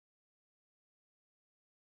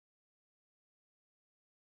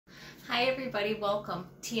Hi everybody, welcome.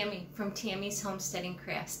 Tammy from Tammy's Homesteading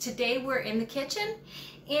Crafts. Today we're in the kitchen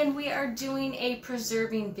and we are doing a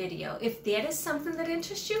preserving video. If that is something that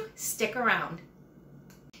interests you, stick around.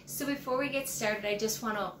 So before we get started, I just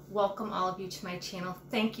want to welcome all of you to my channel.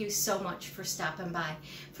 Thank you so much for stopping by.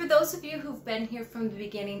 For those of you who've been here from the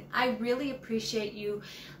beginning, I really appreciate you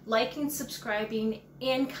liking, subscribing,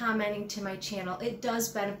 and commenting to my channel. It does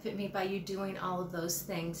benefit me by you doing all of those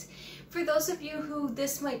things. For those of you who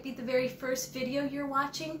this might be the very first video you're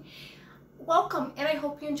watching, welcome, and I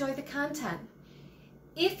hope you enjoy the content.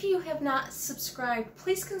 If you have not subscribed,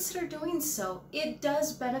 please consider doing so. It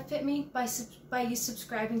does benefit me by you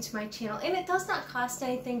subscribing to my channel, and it does not cost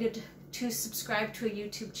anything to subscribe to a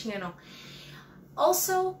YouTube channel.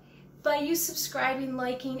 Also, by you subscribing,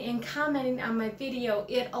 liking, and commenting on my video,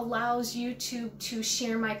 it allows YouTube to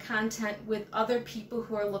share my content with other people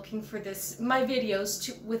who are looking for my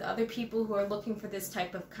videos with other people who are looking for this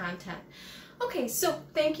type of content. Okay, so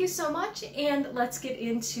thank you so much, and let's get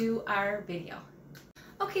into our video.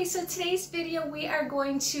 Okay, so today's video we are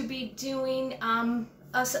going to be doing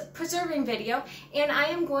a preserving video, and I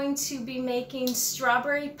am going to be making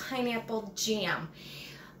strawberry pineapple jam.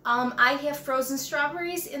 I have frozen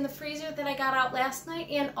strawberries in the freezer that I got out last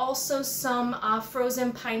night, and also some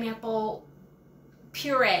frozen pineapple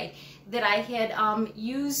puree that I had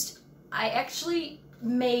used. I actually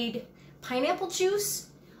made pineapple juice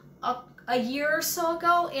a year or so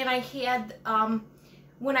ago, and I had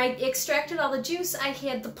when I extracted all the juice, I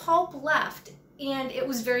had the pulp left, and it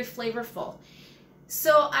was very flavorful.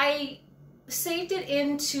 So I saved it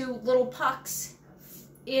into little pucks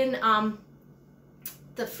in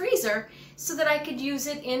the freezer so that I could use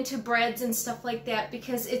it into breads and stuff like that,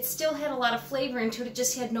 because it still had a lot of flavor into it, it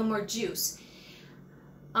just had no more juice.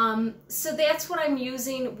 So that's what I'm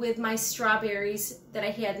using with my strawberries that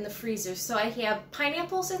I had in the freezer. So I have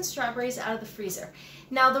pineapples and strawberries out of the freezer.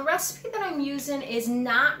 Now the recipe that I'm using is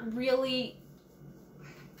not really,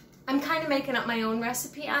 I'm kind of making up my own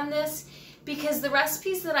recipe on this, because the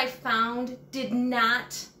recipes that I found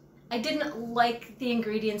I didn't like the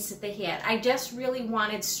ingredients that they had. I just really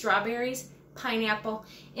wanted strawberries, pineapple,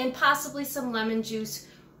 and possibly some lemon juice.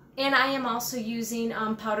 And I am also using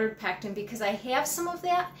powdered pectin because I have some of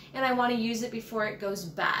that and I want to use it before it goes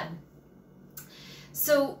bad.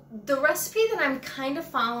 So the recipe that I'm kind of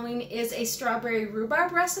following is a strawberry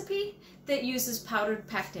rhubarb recipe that uses powdered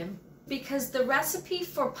pectin, because the recipe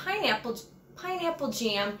for pineapple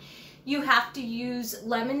jam, you have to use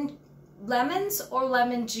lemons or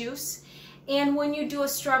lemon juice. And when you do a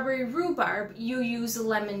strawberry rhubarb, you use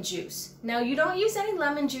lemon juice. Now, you don't use any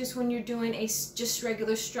lemon juice when you're doing just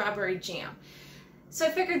regular strawberry jam. So I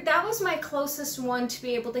figured that was my closest one to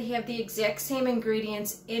be able to have the exact same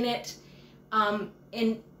ingredients in it.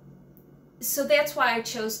 And so that's why I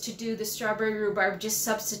chose to do the strawberry rhubarb, just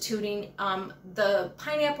substituting the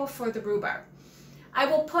pineapple for the rhubarb. I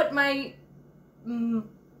will put my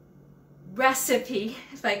recipe,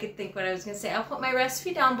 if I could think what I was going to say, I'll put my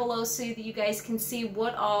recipe down below so that you guys can see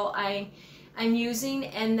what all I'm using,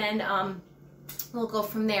 and then we'll go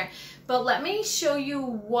from there. But let me show you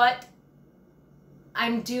what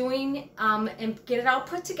I'm doing and get it all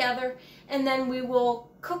put together, and then we will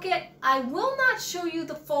cook it. I will not show you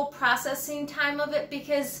the full processing time of it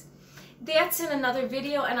because that's in another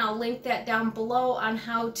video, and I'll link that down below on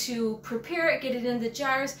how to prepare it, get it in the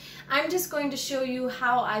jars. I'm just going to show you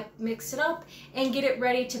how I mix it up and get it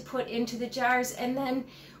ready to put into the jars, and then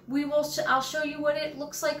I'll show you what it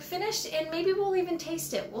looks like finished, and maybe we'll even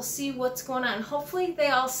taste it. We'll see what's going on. Hopefully they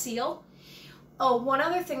all seal. Oh, one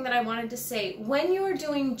other thing that I wanted to say, when you are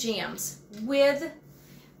doing jams with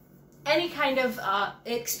any kind of,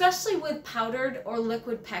 especially with powdered or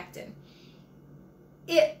liquid pectin,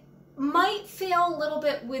 it might fail a little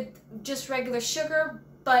bit with just regular sugar,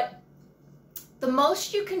 but the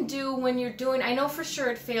most you can do when you're doing, I know for sure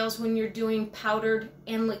it fails when you're doing powdered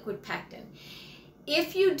and liquid pectin.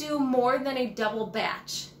 If you do more than a double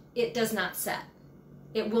batch, it does not set.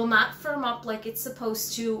 It will not firm up like it's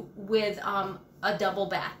supposed to with a double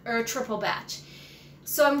batch or a triple batch.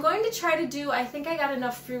 So I'm going to try to do, I think I got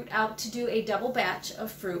enough fruit out to do a double batch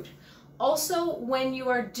of fruit. Also, when you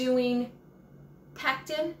are doing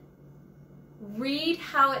pectin, read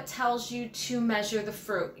how it tells you to measure the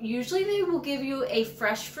fruit. Usually they will give you a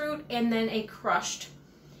fresh fruit and then a crushed.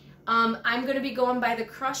 I'm going to be going by the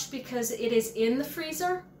crushed because it is in the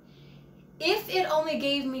freezer. If it only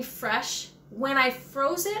gave me fresh, when I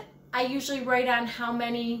froze it, I usually write on how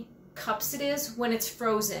many cups it is when it's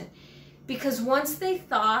frozen. Because once they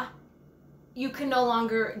thaw, you can no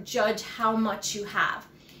longer judge how much you have.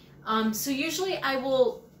 So usually I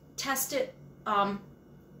will test it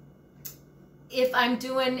if I'm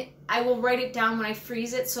doing, I will write it down when I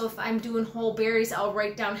freeze it. So if I'm doing whole berries, I'll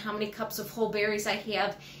write down how many cups of whole berries I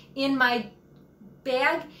have in my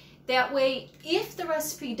bag. That way, if the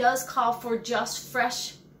recipe does call for just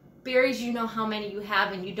fresh berries, you know how many you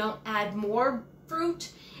have and you don't add more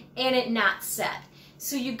fruit and it not set.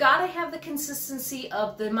 So you gotta have the consistency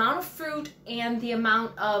of the amount of fruit and the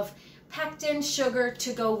amount of pectin, sugar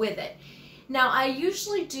to go with it. Now I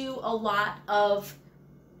usually do a lot of,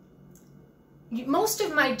 most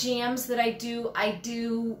of my jams that I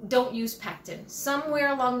don't use pectin.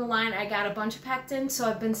 Somewhere along the line I got a bunch of pectin, so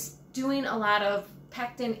I've been doing a lot of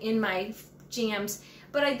pectin in my jams,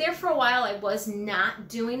 but there for a while I was not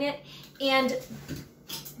doing it. And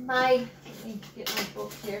let me get my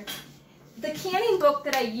book here. The canning book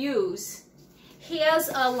that I use has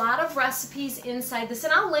a lot of recipes inside this,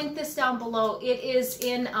 and I'll link this down below. It is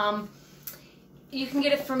in, you can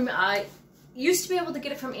get it from, used to be able to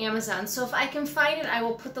get it from Amazon. So if I can find it, I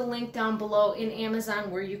will put the link down below in Amazon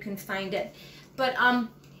where you can find it. But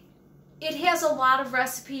it has a lot of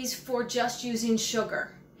recipes for just using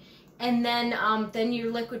sugar. And then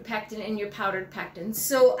your liquid pectin and your powdered pectin.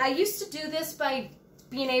 So I used to do this by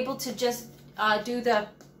being able to just do the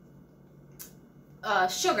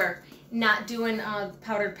sugar, not doing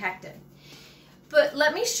powdered pectin. But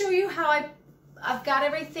let me show you how I've got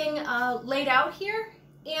everything laid out here,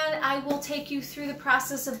 and I will take you through the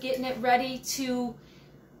process of getting it ready to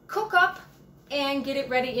cook up and get it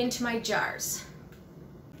ready into my jars.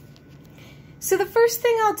 So the first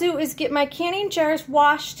thing I'll do is get my canning jars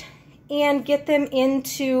washed and get them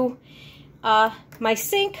into my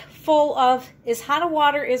sink full of as hot of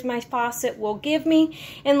water as my faucet will give me,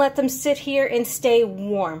 and let them sit here and stay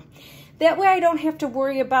warm. That way I don't have to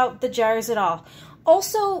worry about the jars at all.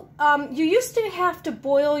 Also, you used to have to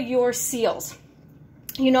boil your seals.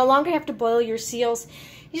 You no longer have to boil your seals.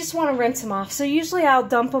 You just want to rinse them off. So usually I'll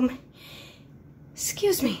dump them,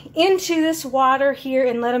 into this water here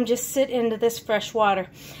and let them just sit into this fresh water.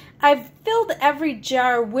 I've filled every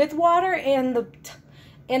jar with water, and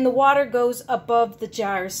the water goes above the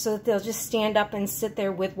jars so that they'll just stand up and sit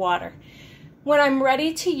there with water. When I'm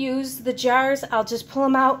ready to use the jars, I'll just pull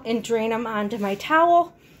them out and drain them onto my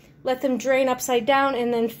towel, let them drain upside down,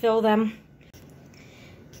 and then fill them.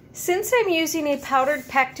 Since I'm using a powdered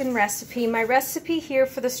pectin recipe, my recipe here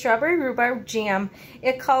for the strawberry rhubarb jam,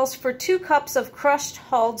 it calls for 2 cups of crushed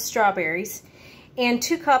hulled strawberries and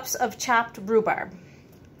 2 cups of chopped rhubarb,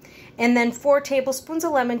 and then 4 tablespoons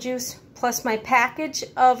of lemon juice, plus my package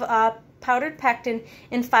of powdered pectin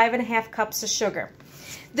and 5½ cups of sugar.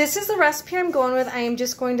 This is the recipe I'm going with. I am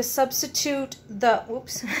just going to substitute the,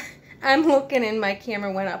 oops, I'm looking and my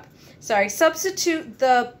camera went up. Sorry, substitute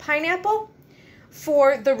the pineapple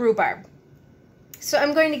for the rhubarb. So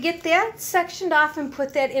I'm going to get that sectioned off and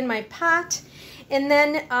put that in my pot. And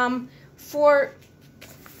then for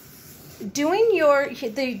doing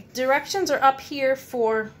the directions are up here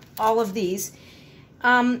for all of these.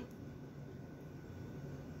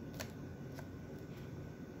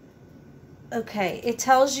 Okay, it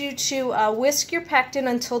tells you to whisk your pectin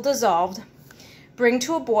until dissolved, bring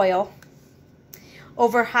to a boil,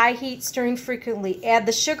 over high heat, stirring frequently. Add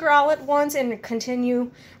the sugar all at once and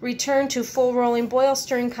return to full rolling boil,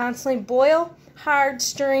 stirring constantly. Boil hard,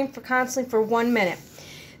 stirring constantly for 1 minute.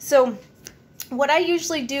 So what I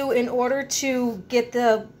usually do in order to get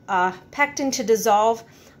the pectin to dissolve,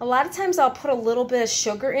 a lot of times I'll put a little bit of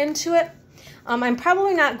sugar into it. I'm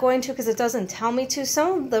probably not going to because it doesn't tell me to.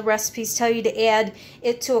 Some of the recipes tell you to add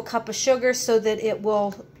it to a cup of sugar so that it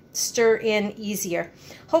will stir in easier.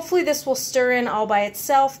 Hopefully this will stir in all by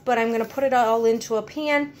itself, but I'm going to put it all into a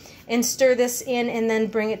pan and stir this in and then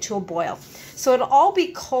bring it to a boil. So it'll all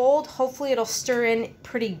be cold. Hopefully it'll stir in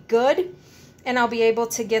pretty good and I'll be able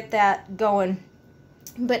to get that going.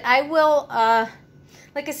 But I will,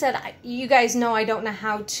 like I said, you guys know I don't know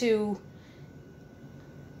how to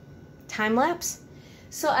time lapse.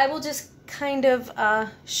 So I will just kind of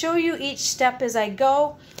show you each step as I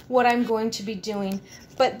go what I'm going to be doing.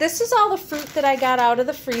 But this is all the fruit that I got out of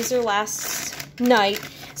the freezer last night.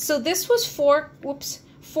 So this was 4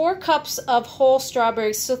 cups of whole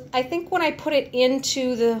strawberries. So I think when I put it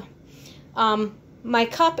into the my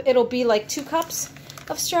cup, it'll be like 2 cups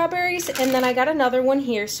of strawberries, and then I got another one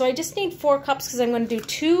here. So I just need 4 cups because I'm going to do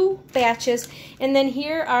 2 batches. And then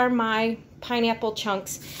here are my pineapple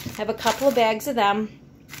chunks. I have a couple of bags of them.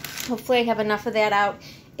 Hopefully I have enough of that out.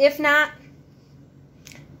 If not,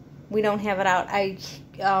 we don't have it out.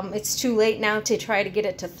 It's too late now to try to get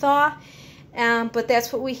it to thaw, but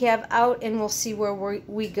that's what we have out, and we'll see where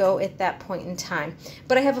we go at that point in time.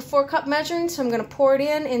 But I have a 4 cup measuring, so I'm going to pour it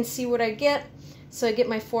in and see what I get. So I get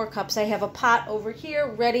my 4 cups. I have a pot over here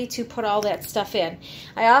ready to put all that stuff in.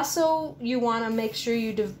 You want to make sure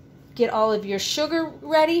you get all of your sugar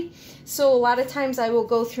ready. So a lot of times I will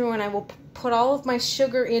go through and I will put all of my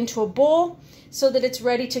sugar into a bowl so that it's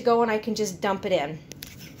ready to go and I can just dump it in.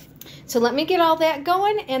 So let me get all that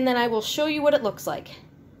going and then I will show you what it looks like.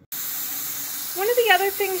 One of the other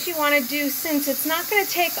things you want to do, since it's not going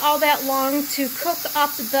to take all that long to cook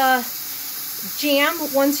up the jam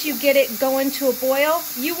once you get it going to a boil,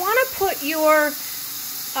 you want to put your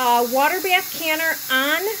water bath canner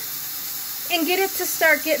on and get it to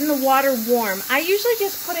start getting the water warm. I usually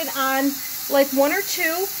just put it on like 1 or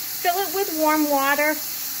 2, fill it with warm water,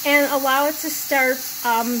 and allow it to start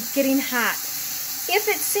getting hot. If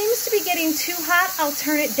it seems to be getting too hot, I'll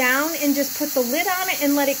turn it down and just put the lid on it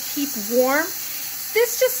and let it keep warm.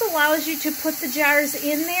 This just allows you to put the jars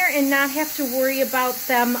in there and not have to worry about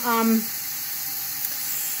them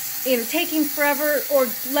taking forever or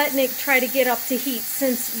letting it try to get up to heat.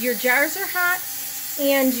 Since your jars are hot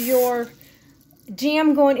and your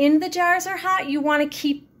jam going into the jars are hot, you want to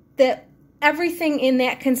keep everything in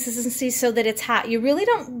that consistency so that it's hot. You really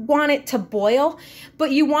don't want it to boil, but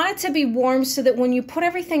you want it to be warm so that when you put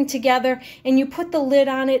everything together and you put the lid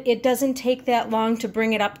on it, it doesn't take that long to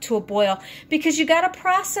bring it up to a boil, because you got to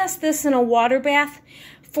process this in a water bath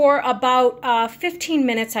for about 15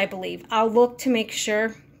 minutes, I believe. I'll look to make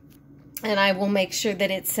sure, and I will make sure that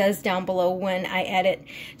it says down below when I edit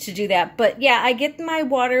to do that. But yeah, I get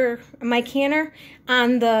my canner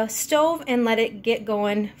on the stove and let it get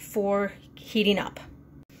going for heating up.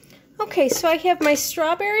 Okay, so I have my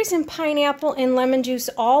strawberries and pineapple and lemon juice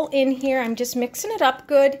all in here. I'm just mixing it up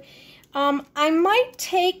good. I might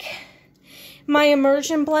take my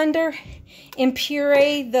immersion blender and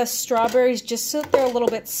puree the strawberries just so that they're a little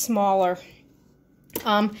bit smaller.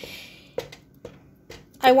 I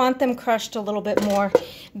want them crushed a little bit more.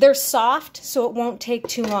 They're soft, so it won't take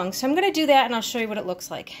too long. So I'm going to do that, and I'll show you what it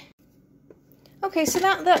looks like. Okay, so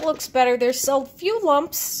that looks better. There's a few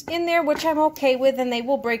lumps in there, which I'm okay with, and they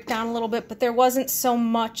will break down a little bit, but there wasn't so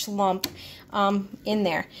much lump in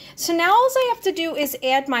there. So now all I have to do is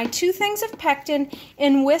add my 2 things of pectin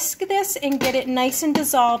and whisk this and get it nice and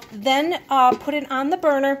dissolved. Then put it on the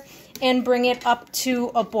burner and bring it up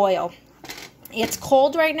to a boil. It's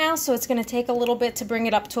cold right now, so it's going to take a little bit to bring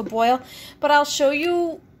it up to a boil, but I'll show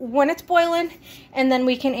you when it's boiling, and then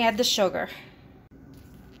we can add the sugar.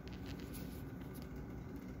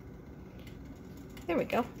 There we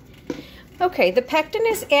go. Okay, the pectin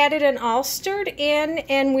is added and all stirred in,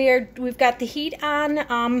 and we've got the heat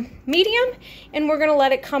on medium, and we're going to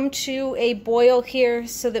let it come to a boil here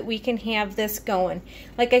so that we can have this going.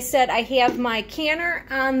 Like I said, I have my canner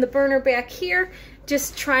on the burner back here,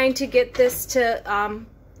 just trying to get this to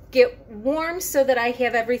get warm so that I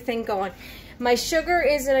have everything going. My sugar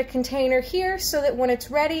is in a container here so that when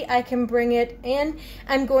it's ready, I can bring it in.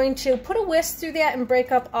 I'm going to put a whisk through that and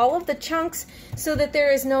break up all of the chunks so that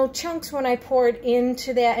there is no chunks when I pour it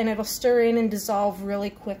into that, and it'll stir in and dissolve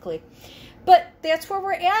really quickly. But that's where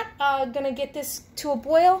we're at. Gonna get this to a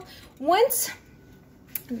boil. Once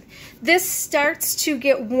this starts to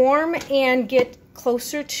get warm and get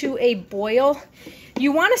closer to a boil,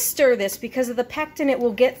 you want to stir this because of the pectin. It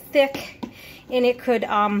will get thick, and it could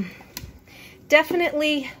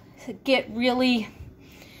definitely get really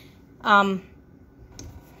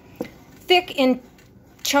thick and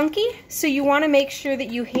chunky. So you want to make sure that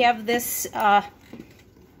you have this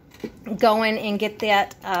going and get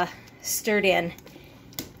that stirred in.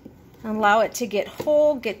 Allow it to get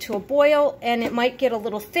whole, get to a boil, and it might get a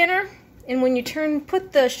little thinner. And when you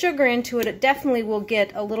put the sugar into it, it definitely will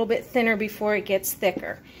get a little bit thinner before it gets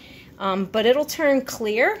thicker. But it'll turn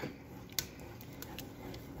clear.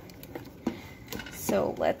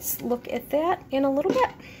 So let's look at that in a little bit.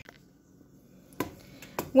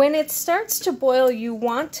 When it starts to boil, you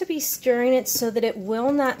want to be stirring it so that it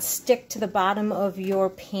will not stick to the bottom of your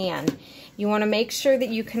pan. You want to make sure that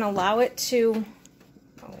you can allow it to,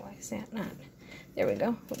 oh, why is that not? There we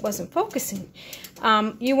go. It wasn't focusing.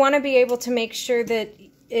 You want to be able to make sure that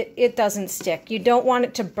it doesn't stick. You don't want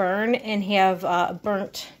it to burn and have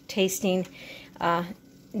burnt tasting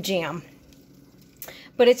jam.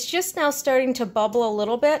 But it's just now starting to bubble a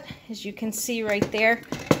little bit, as you can see right there.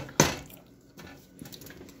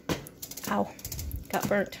 Ow, got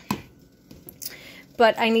burnt.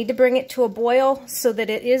 But I need to bring it to a boil so that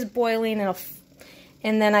it is boiling,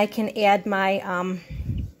 and then I can add my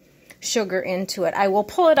sugar into it. I will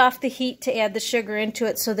pull it off the heat to add the sugar into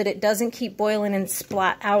it so that it doesn't keep boiling and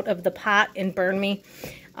splat out of the pot and burn me.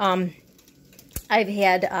 I've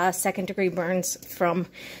had second-degree burns from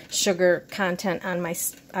sugar content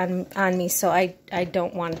on me, so I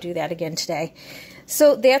don't want to do that again today.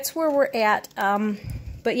 So that's where we're at.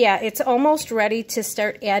 But yeah, it's almost ready to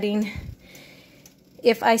start adding.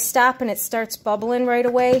 If I stop and it starts bubbling right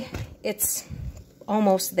away, it's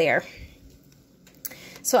almost there.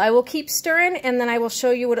 So I will keep stirring, and then I will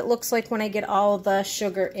show you what it looks like when I get all the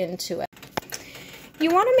sugar into it. You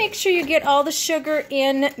want to make sure you get all the sugar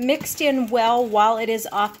mixed in well while it is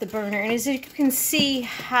off the burner. And as you can see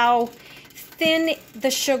how thin the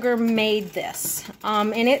sugar made this.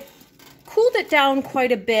 And it cooled it down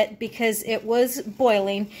quite a bit because it was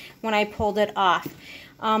boiling when I pulled it off.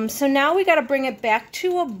 So now we got to bring it back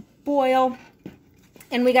to a boil,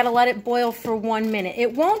 and we got to let it boil for 1 minute.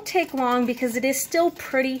 It won't take long because it is still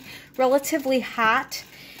relatively hot.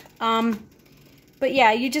 But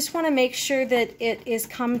yeah, you just want to make sure that it is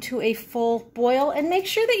come to a full boil, and make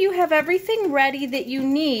sure that you have everything ready that you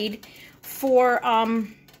need for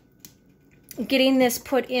getting this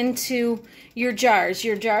put into your jars.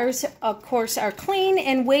 Your jars, of course, are clean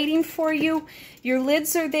and waiting for you. Your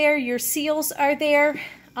lids are there, your seals are there,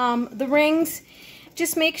 the rings.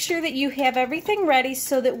 Just make sure that you have everything ready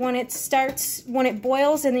so that when it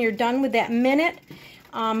boils and you're done with that minute,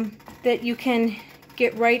 that you can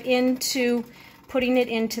get right into putting it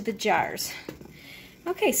into the jars.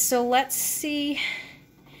 Okay, so let's see.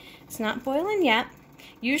 It's not boiling yet.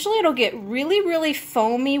 Usually it'll get really, really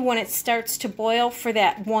foamy when it starts to boil for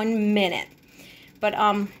that 1 minute. But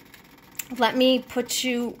let me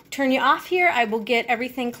turn you off here. I will get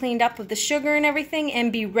everything cleaned up with the sugar and everything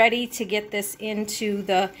and be ready to get this into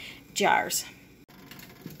the jars.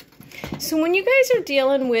 So when you guys are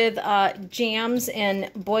dealing with jams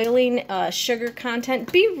and boiling sugar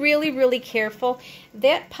content, be really, really careful.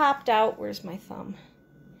 That popped out. Where's my thumb?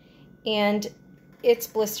 And it's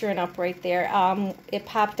blistering up right there. It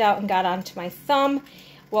popped out and got onto my thumb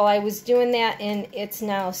while I was doing that, and it's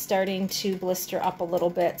now starting to blister up a little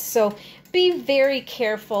bit. So be very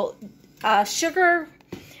careful. Sugar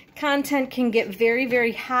content can get very,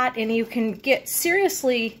 very hot, and you can get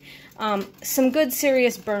some good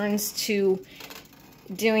serious burns to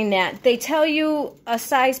doing that. They tell you a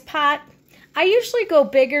size pot. I usually go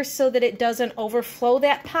bigger so that it doesn't overflow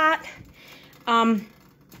that pot,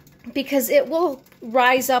 because it will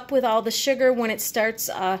rise up with all the sugar when it starts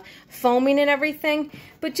foaming and everything.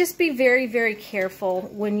 But just be very, very careful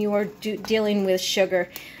when you are dealing with sugar.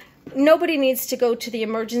 Nobody needs to go to the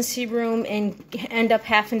emergency room and end up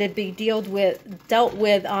having to be dealt with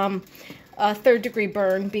a third-degree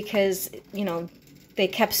burn because, you know, they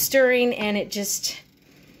kept stirring and it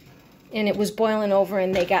was boiling over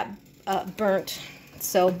and they got burnt.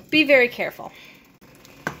 So be very careful.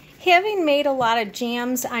 Having made a lot of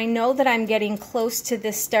jams, I know that I'm getting close to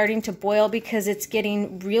this starting to boil because it's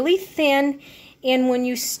getting really thin, and when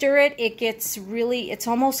you stir it, it's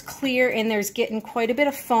almost clear, and there's getting quite a bit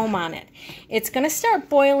of foam on it. It's going to start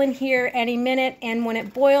boiling here any minute, and when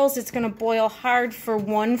it boils, it's going to boil hard for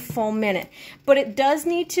 1 full minute. But it does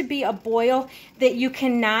need to be a boil that you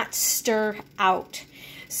cannot stir out.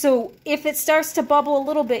 So if it starts to bubble a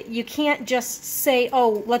little bit, you can't just say,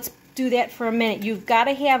 oh, let's do that for a minute. You've got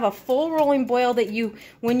to have a full rolling boil that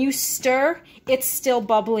when you stir, it's still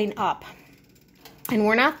bubbling up. And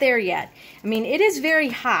we're not there yet. I mean, it is very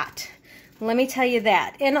hot. Let me tell you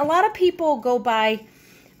that. And a lot of people go by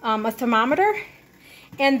a thermometer,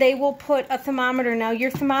 and they will put a thermometer. Now, your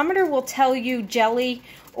thermometer will tell you jelly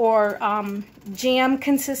or jam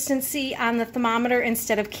consistency on the thermometer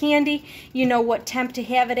instead of candy. You know what temp to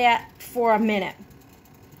have it at for a minute.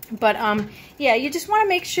 But yeah, you just want to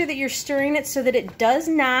make sure that you're stirring it so that it does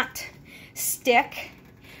not stick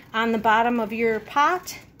on the bottom of your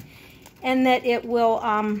pot, and that it will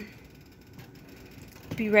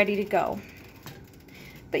be ready to go.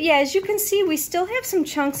 But yeah, as you can see, we still have some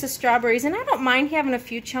chunks of strawberries, and I don't mind having a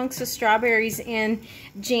few chunks of strawberries in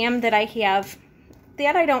jam that I have.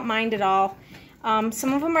 That I don't mind at all.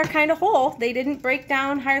 Some of them are kind of whole. They didn't break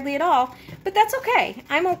down hardly at all, but that's okay.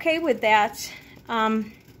 I'm okay with that.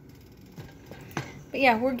 But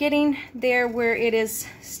yeah, we're getting there where it is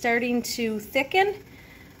starting to thicken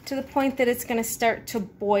to the point that it's going to start to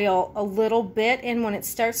boil a little bit. And when it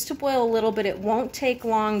starts to boil a little bit, it won't take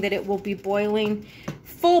long that it will be boiling,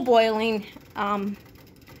 full boiling,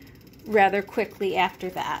 rather quickly after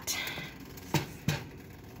that.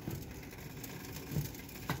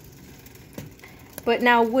 But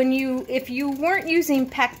now if you weren't using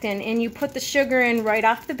pectin and you put the sugar in right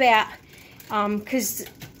off the bat, because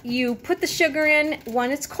you put the sugar in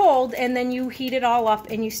when it's cold, and then you heat it all up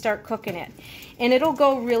and you start cooking it. And it'll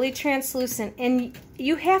go really translucent. And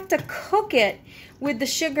you have to cook it with the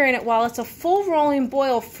sugar in it while it's a full rolling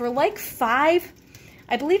boil for like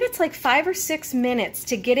I believe it's like 5 or 6 minutes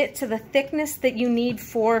to get it to the thickness that you need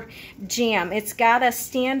for jam. It's got to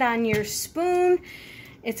stand on your spoon.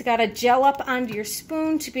 It's got to gel up onto your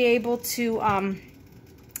spoon to be able to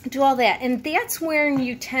do all that. And that's where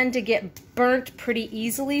you tend to get burnt pretty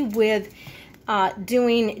easily with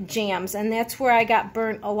doing jams. And that's where I got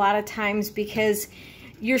burnt a lot of times, because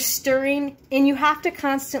you're stirring and you have to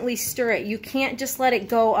constantly stir it. You can't just let it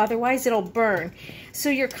go, otherwise it'll burn. So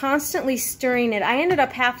you're constantly stirring it. I ended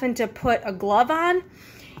up having to put a glove on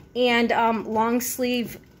and long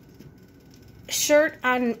sleeve shirt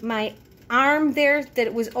on my arm there that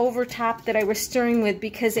it was over top that I was stirring with,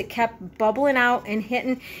 because it kept bubbling out and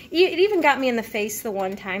hitting. It even got me in the face the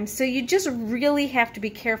one time. So you just really have to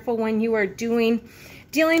be careful when you are dealing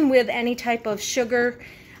with any type of sugar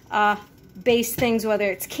based things, whether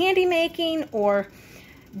it's candy making or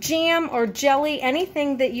jam or jelly,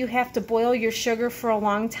 anything that you have to boil your sugar for a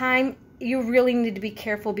long time. You really need to be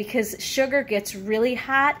careful, because sugar gets really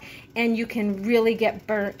hot and you can really get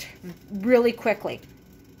burnt really quickly.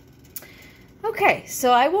 Okay,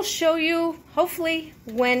 so I will show you, hopefully,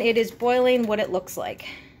 when it is boiling, what it looks like.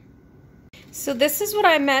 So this is what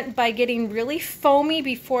I meant by getting really foamy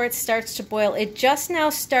before it starts to boil. It just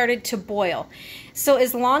now started to boil. So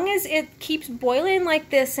as long as it keeps boiling like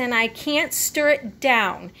this and I can't stir it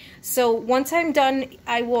down. So once I'm done,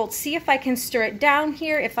 I will see if I can stir it down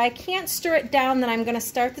here. If I can't stir it down, then I'm going to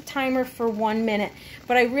start the timer for 1 minute.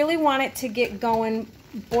 But I really want it to get going,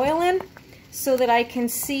 boiling, so that I can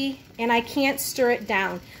see, and I can't stir it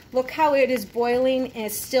down. Look how it is boiling and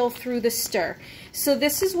it's still through the stir. So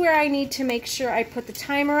this is where I need to make sure I put the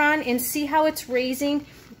timer on and see how it's raising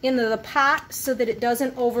into the pot so that it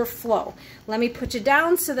doesn't overflow. Let me put you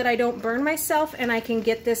down so that I don't burn myself and I can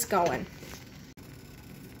get this going.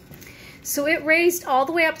 So it raised all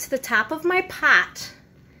the way up to the top of my pot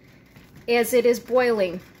as it is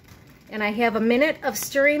boiling. And I have a minute of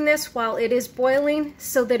stirring this while it is boiling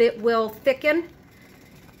so that it will thicken.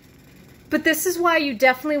 But this is why you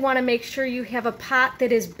definitely want to make sure you have a pot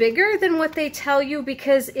that is bigger than what they tell you,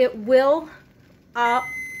 because it will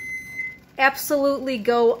absolutely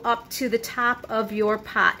go up to the top of your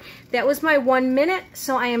pot. That was my 1 minute,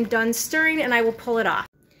 so I am done stirring and I will pull it off.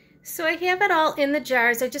 So I have it all in the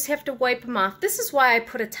jars. I just have to wipe them off. This is why I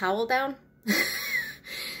put a towel down.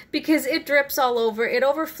 Because it drips all over. It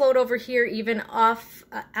overflowed over here, even off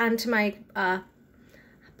onto my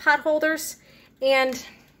pot holders, and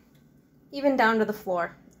even down to the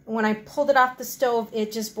floor. When I pulled it off the stove,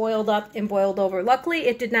 it just boiled up and boiled over. Luckily,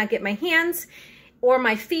 it did not get my hands or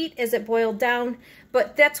my feet as it boiled down,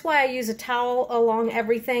 but that's why I use a towel along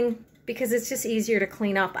everything, because it's just easier to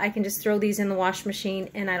clean up. I can just throw these in the wash machine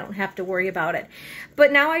and I don't have to worry about it.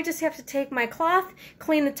 But now I just have to take my cloth,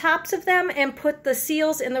 clean the tops of them, and put the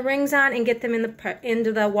seals and the rings on and get them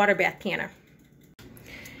into the water bath canner.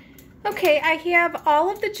 Okay, I have all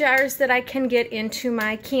of the jars that I can get into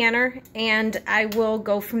my canner, and I will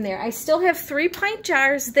go from there. I still have 3-pint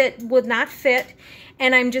jars that would not fit,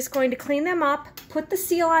 and I'm just going to clean them up, put the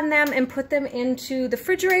seal on them, and put them into the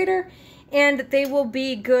refrigerator, and they will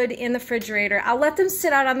be good in the refrigerator. I'll let them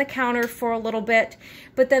sit out on the counter for a little bit,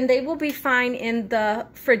 but then they will be fine in the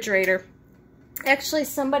refrigerator. Actually,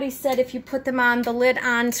 somebody said if you put them on, the lid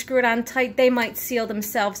on, screw it on tight, they might seal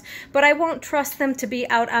themselves. But I won't trust them to be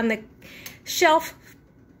out on the shelf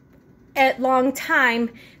at long time,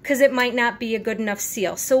 because it might not be a good enough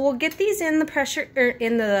seal. So we'll get these in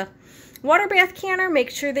the water bath canner. Make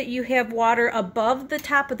sure that you have water above the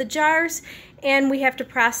top of the jars, and we have to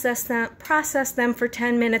process them for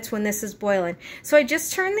 10 minutes when this is boiling. So I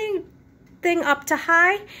just turned the thing up to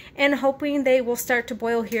high and hoping they will start to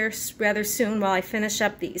boil here rather soon while I finish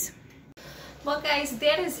up these. Well guys,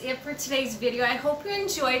 that is it for today's video. I hope you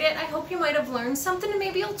enjoyed it. I hope you might have learned something, and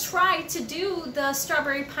maybe you'll try to do the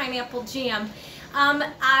strawberry pineapple jam.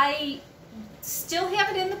 I still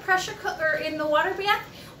have it in the pressure cooker, in the water bath.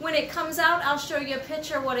 When it comes out, I'll show you a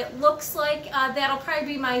picture of what it looks like. That'll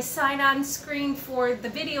probably be my sign-on screen for the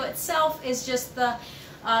video itself, is just the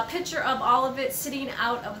picture of all of it sitting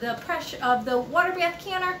out of the water bath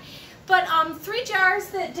canner. But 3 jars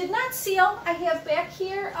that did not seal I have back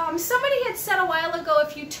here. Somebody had said a while ago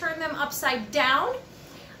if you turn them upside down,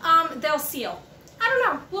 they'll seal. I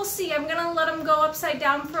don't know. We'll see. I'm going to let them go upside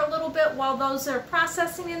down for a little bit while those are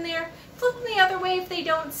processing in there. Flip them the other way if they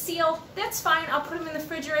don't seal. That's fine. I'll put them in the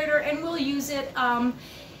refrigerator and we'll use it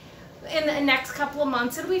in the next couple of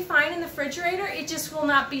months. It'll be fine in the refrigerator. It just will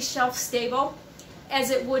not be shelf stable as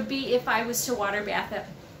it would be if I was to water bath it.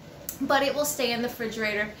 But it will stay in the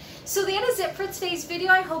refrigerator. So that is it for today's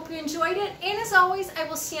video. I hope you enjoyed it. And as always, I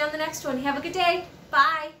will see you on the next one. Have a good day.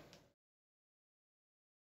 Bye.